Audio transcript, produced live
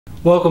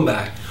Welcome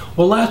back.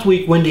 Well, last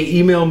week Wendy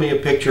emailed me a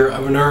picture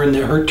of an urn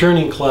that her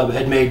turning club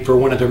had made for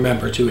one of their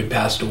members who had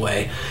passed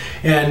away.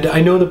 And I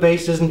know the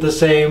base isn't the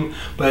same,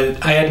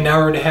 but I had an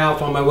hour and a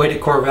half on my way to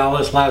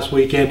Corvallis last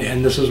weekend,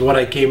 and this is what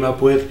I came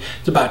up with.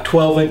 It's about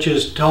 12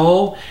 inches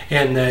tall,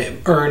 and the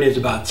urn is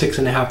about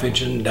 6.5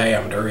 inches in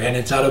diameter, and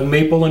it's out of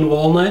maple and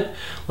walnut.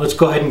 Let's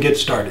go ahead and get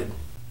started.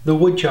 The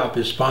wood chop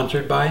is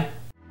sponsored by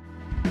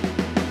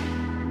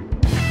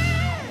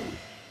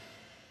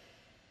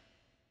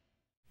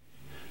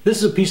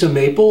This is a piece of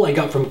maple I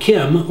got from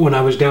Kim when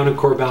I was down in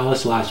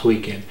Corvallis last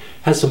weekend.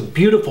 Has some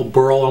beautiful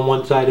burl on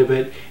one side of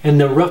it,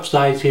 and the rough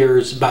size here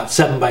is about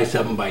 7 by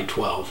 7 by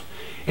 12.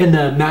 And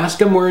the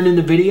mask I'm wearing in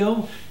the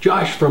video,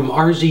 Josh from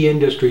RZ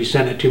Industries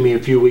sent it to me a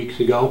few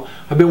weeks ago.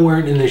 I've been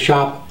wearing it in the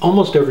shop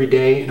almost every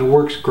day, and it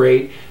works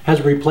great.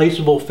 Has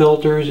replaceable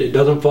filters, it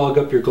doesn't fog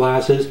up your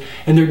glasses,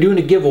 and they're doing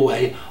a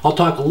giveaway. I'll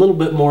talk a little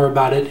bit more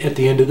about it at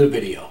the end of the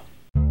video.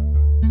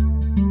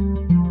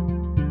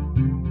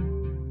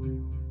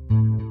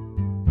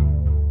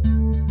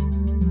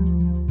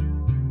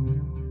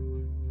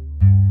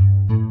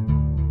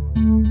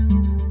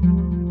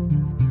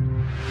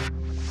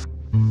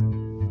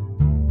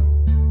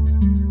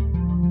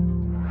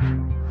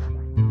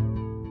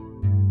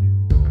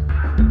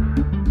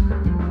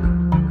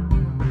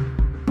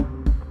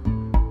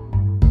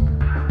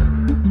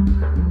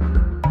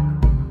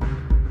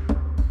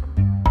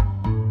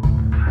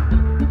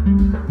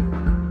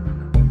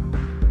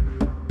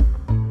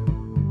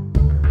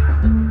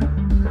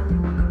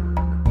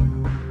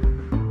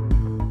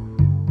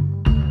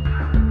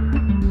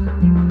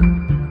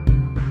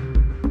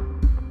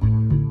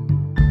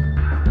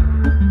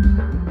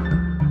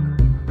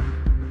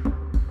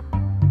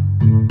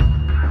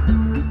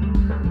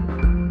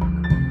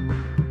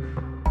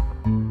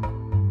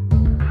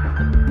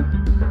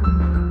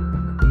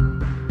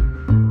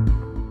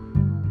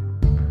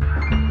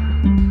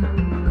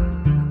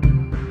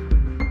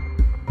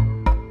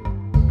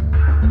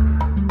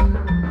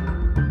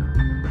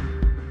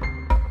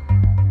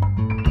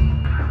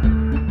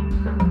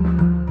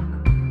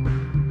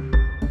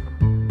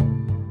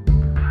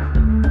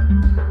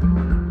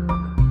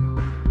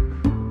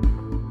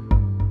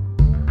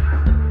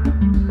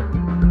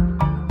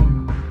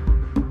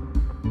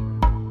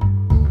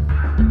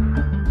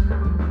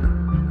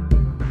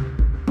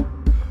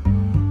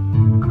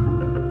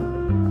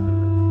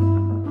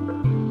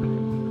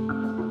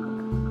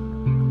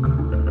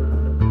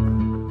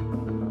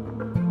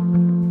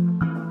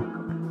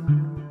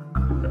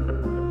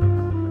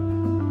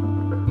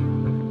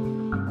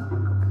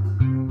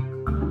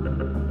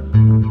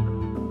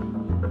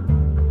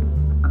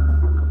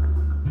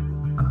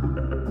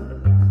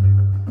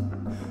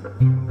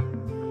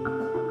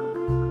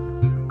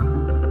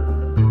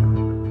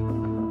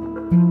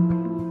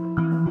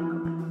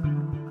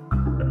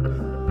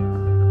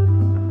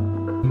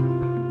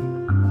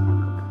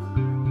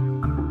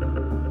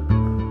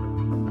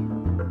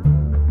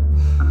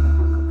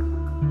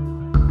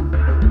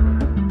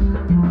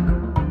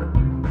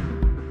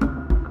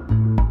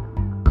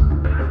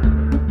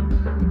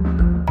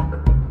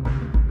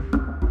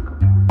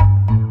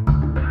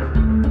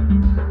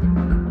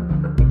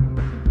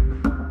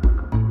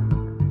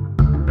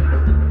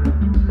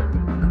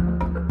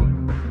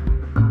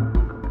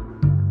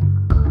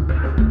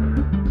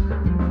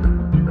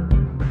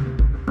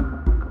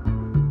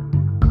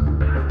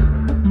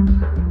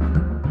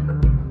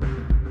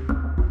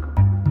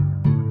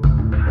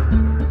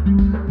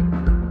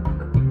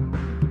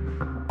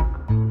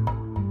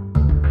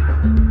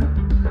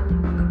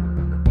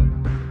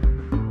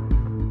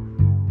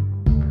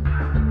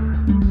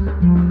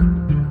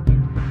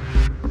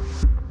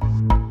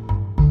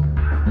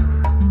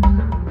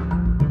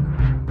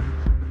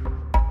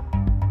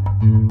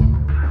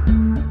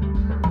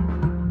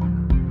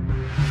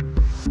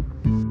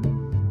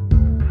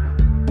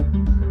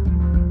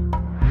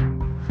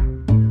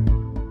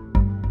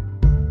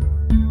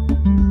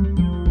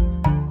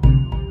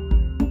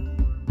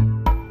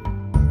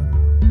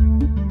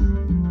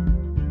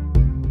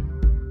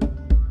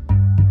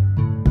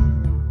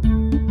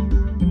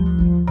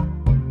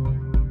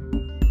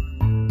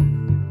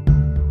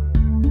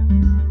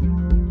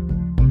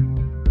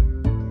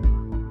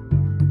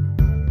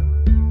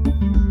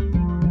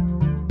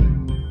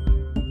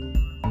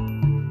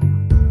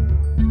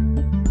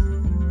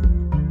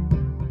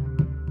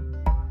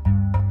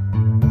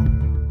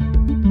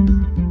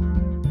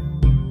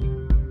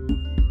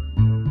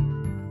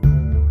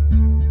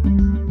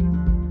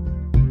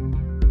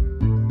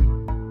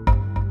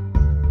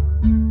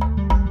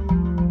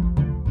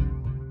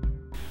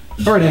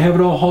 Alright, I have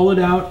it all hollowed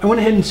out. I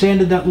went ahead and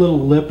sanded that little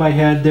lip I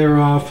had there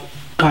off.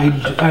 I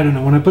don't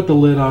know, when I put the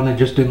lid on, I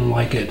just didn't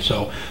like it.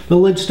 So the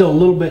lid's still a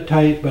little bit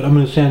tight, but I'm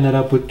going to sand that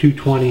up with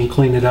 220 and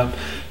clean it up.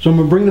 So I'm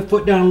going to bring the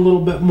foot down a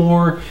little bit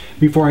more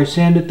before I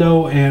sand it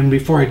though, and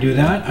before I do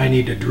that, I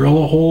need to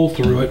drill a hole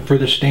through it for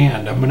the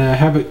stand. I'm going to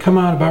have it come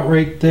out about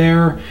right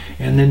there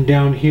and then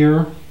down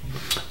here.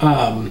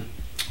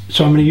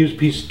 So I'm going to use a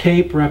piece of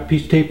tape, wrap a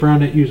piece of tape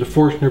around it, use a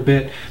Forstner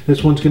bit.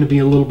 This one's going to be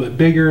a little bit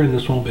bigger and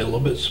this one will be a little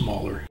bit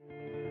smaller.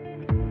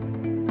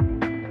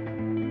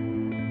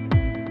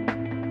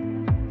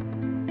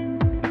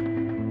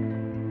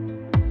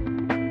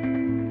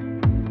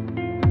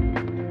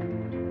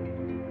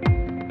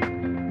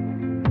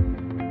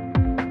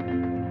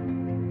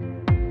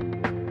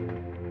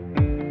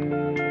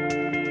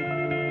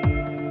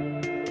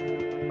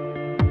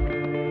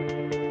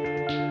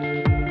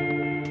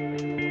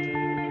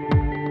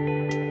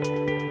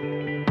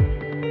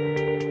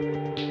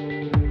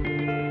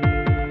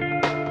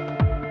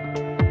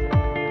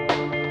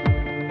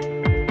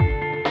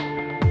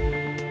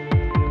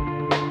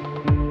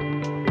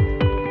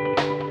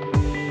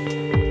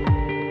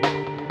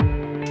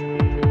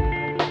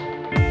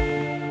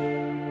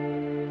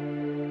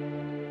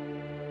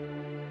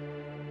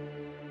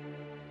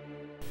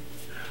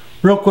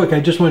 Real quick, I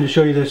just wanted to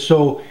show you this.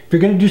 So if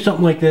you're going to do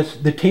something like this,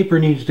 the taper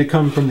needs to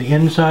come from the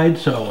inside.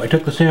 So I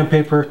took the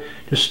sandpaper,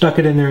 just stuck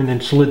it in there and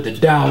then slid the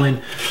dowel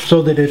in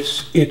so that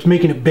it's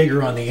making it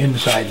bigger on the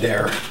inside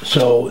there.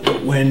 So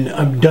when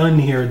I'm done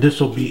here,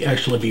 this will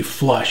actually be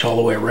flush all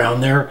the way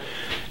around there.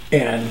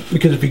 And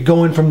because if you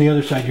go in from the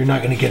other side, you're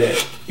not going to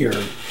get your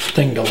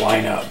thing to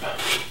line up.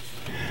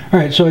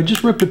 Alright, so I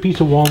just ripped a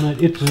piece of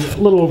walnut. It's a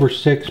little over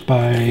 6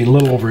 by a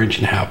little over 1.5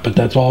 inches, but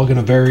that's all going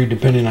to vary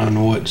depending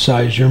on what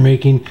size you're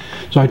making.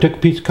 So I took a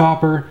piece of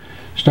copper,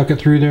 stuck it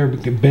through there,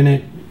 bent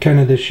it kind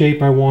of the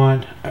shape I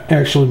want.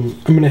 Actually,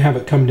 I'm going to have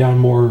it come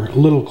down a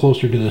little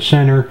closer to the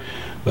center,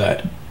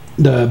 but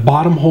the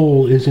bottom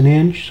hole is 1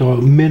 inch, so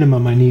at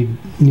minimum I need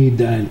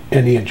 1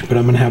 inch, but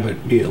I'm going to have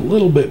it be a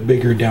little bit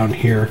bigger down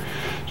here.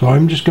 So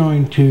I'm just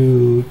going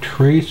to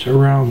trace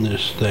around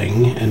this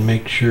thing and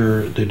make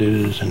sure that it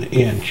is 1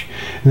 inch.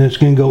 And it's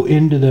going to go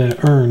into the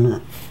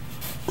urn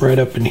right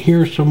up in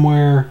here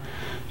somewhere.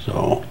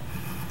 So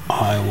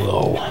I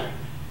will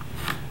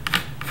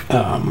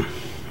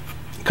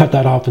cut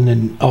that off and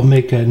then I'll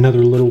make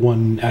another little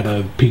one at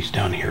a piece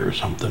down here or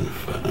something.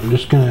 But I'm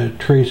just going to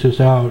trace this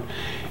out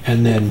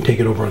and then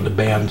take it over on the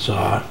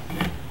bandsaw.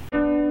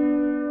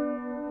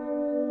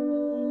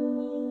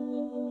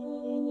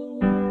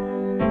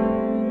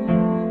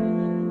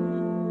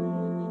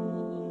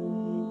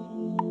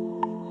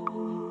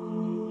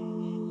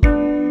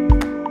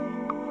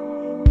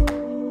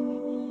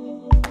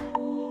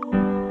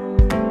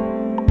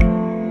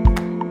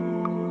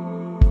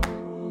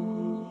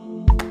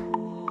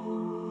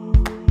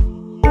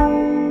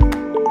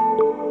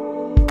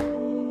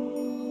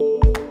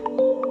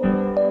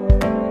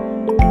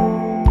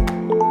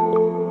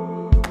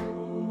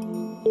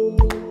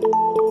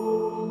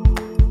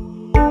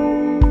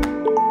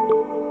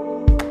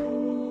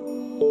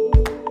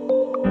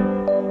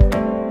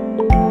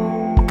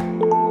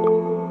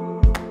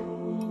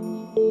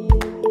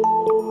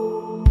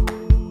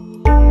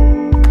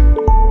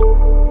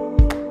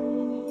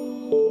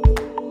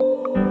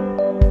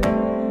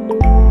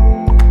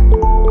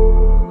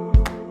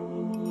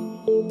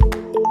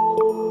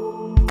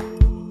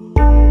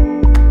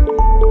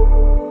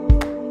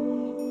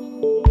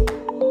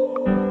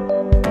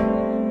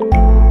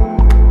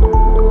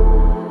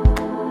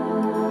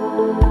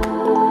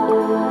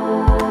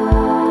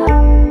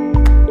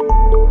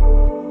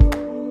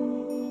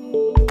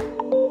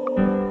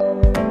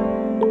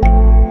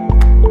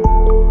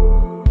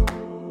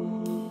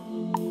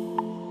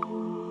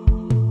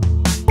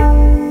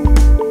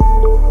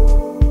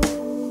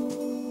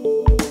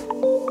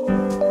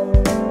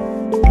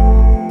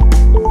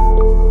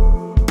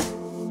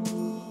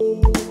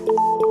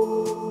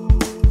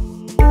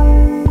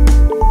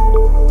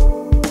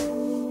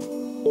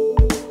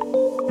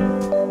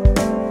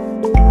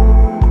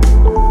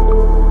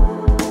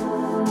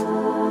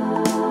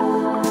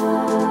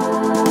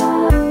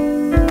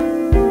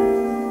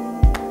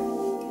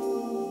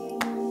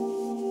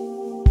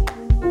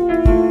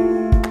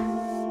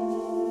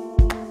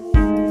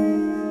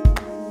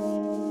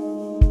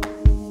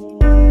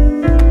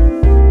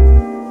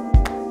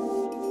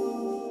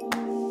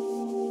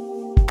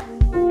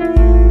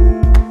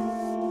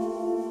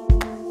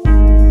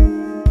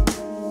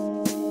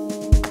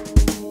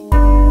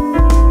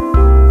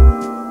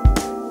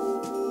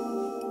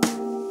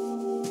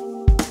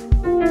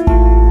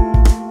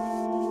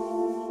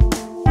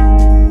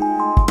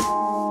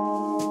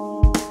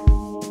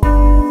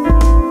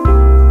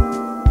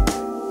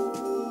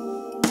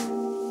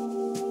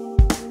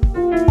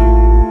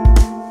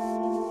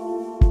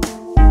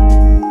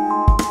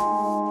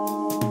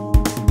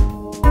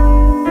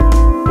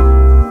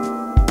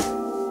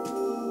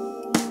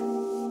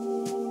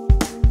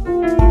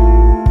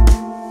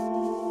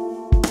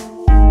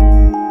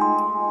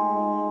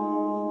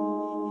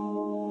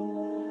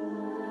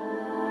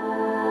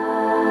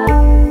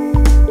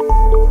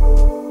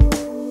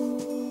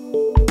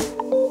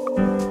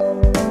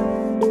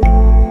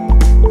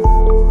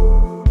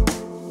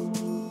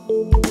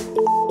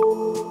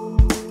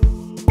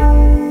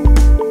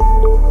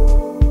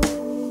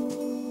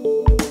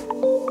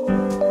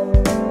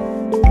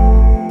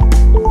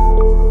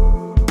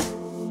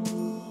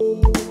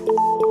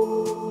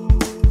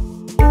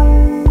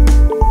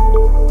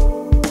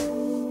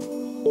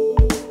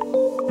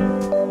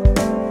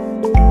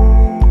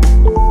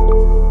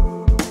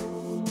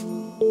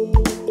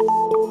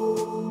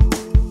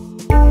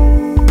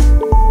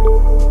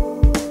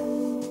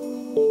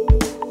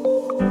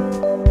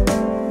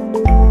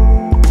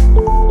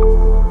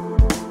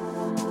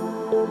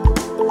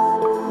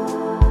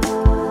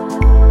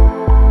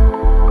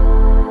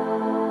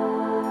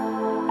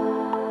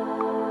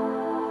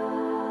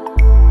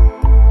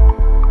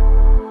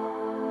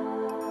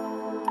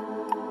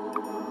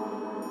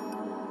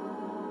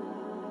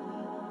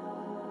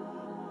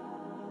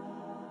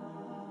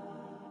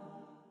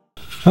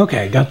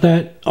 Okay, got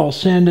that all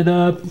sanded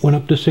up, went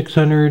up to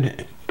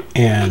 600,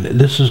 and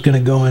this is going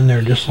to go in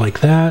there just like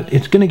that.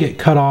 It's going to get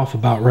cut off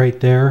about right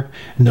there,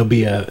 and there'll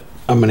be a,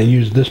 I'm going to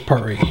use this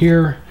part right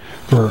here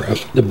for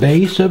the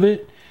base of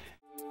it.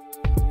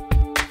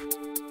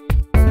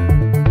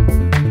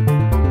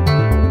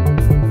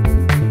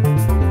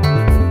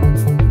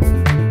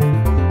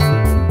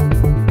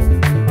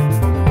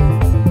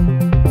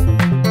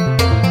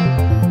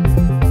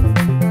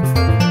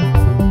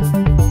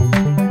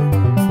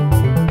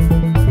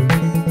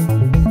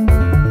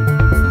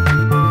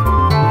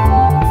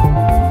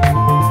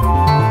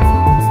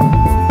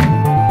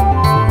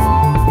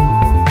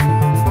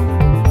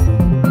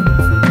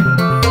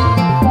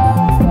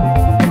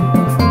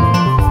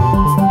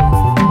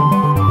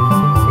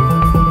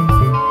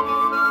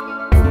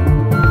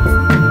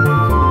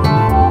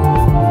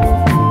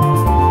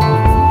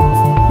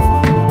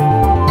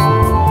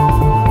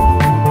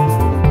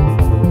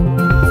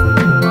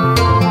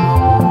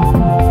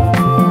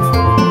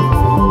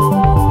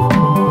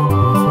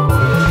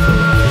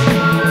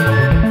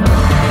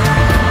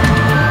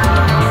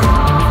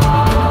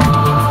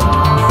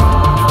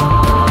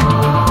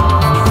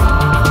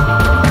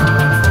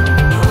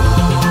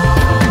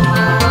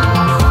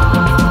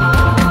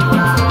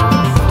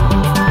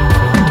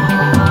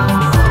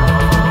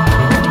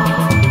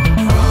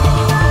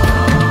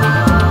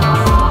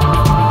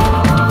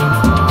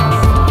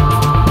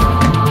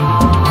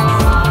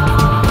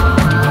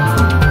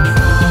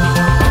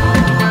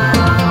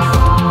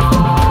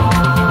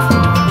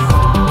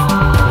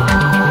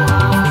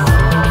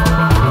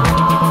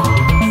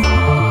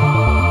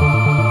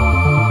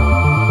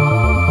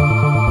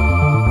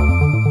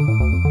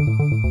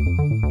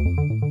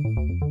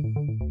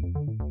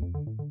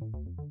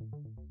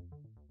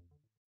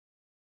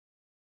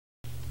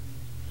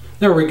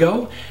 There we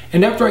go.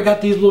 And after I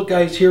got these little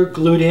guys here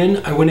glued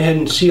in, I went ahead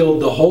and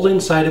sealed the whole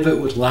inside of it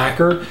with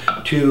lacquer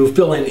to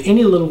fill in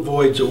any little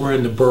voids that were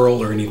in the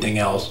burl or anything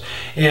else.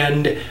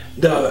 And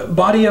the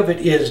body of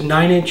it is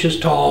 9 inches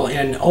tall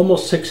and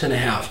almost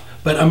 6.5.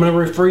 But I'm going to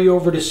refer you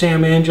over to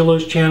Sam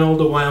Angelo's channel,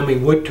 the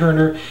Wyoming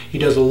Woodturner. He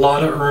does a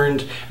lot of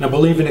urns, and I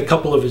believe in a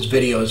couple of his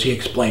videos he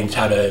explains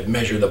how to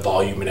measure the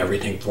volume and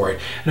everything for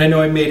it. And I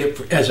know I made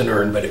it as an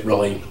urn, but it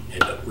really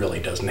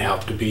doesn't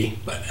have to be.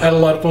 But I had a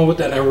lot of fun with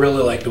that, and I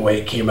really like the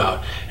way it came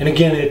out. And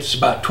again, it's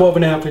about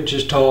 12.5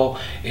 inches tall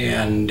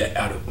and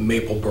out of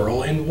maple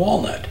burl and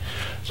walnut.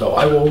 So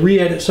I will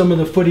re-edit some of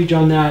the footage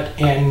on that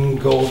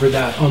and go over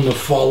that on the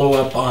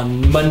follow-up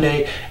on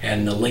Monday,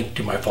 and the link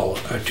to my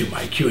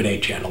my Q&A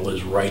channel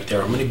is right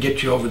there. I'm going to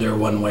get you over there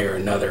one way or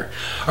another.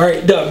 All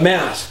right, the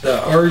mask, the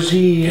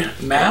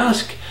RZ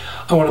mask.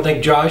 I want to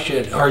thank Josh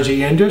at RZ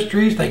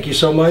Industries. Thank you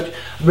so much.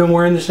 I've been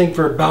wearing this thing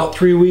for about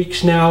 3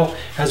 weeks now.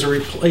 Has a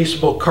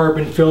replaceable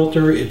carbon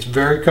filter. It's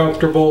very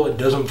comfortable. It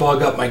doesn't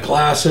fog up my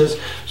glasses.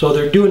 So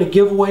they're doing a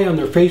giveaway on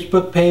their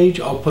Facebook page.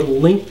 I'll put a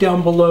link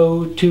down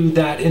below to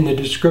that in the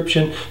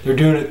description. They're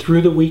doing it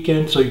through the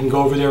weekend, so you can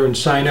go over there and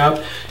sign up.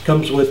 It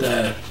comes with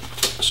a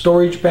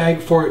storage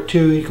bag for it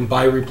too. You can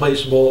buy the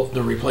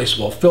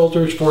replaceable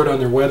filters for it on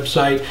their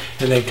website,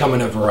 and they come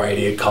in a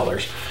variety of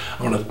colors.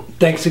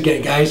 Thanks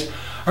again, guys.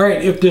 All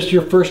right, if this is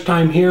your first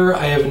time here,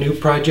 I have a new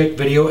project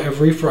video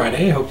every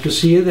Friday. I hope to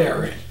see you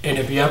there. And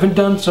if you haven't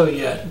done so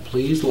yet,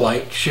 please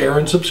like, share,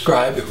 and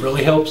subscribe. It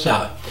really helps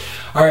out.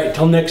 All right,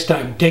 till next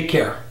time, take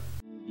care.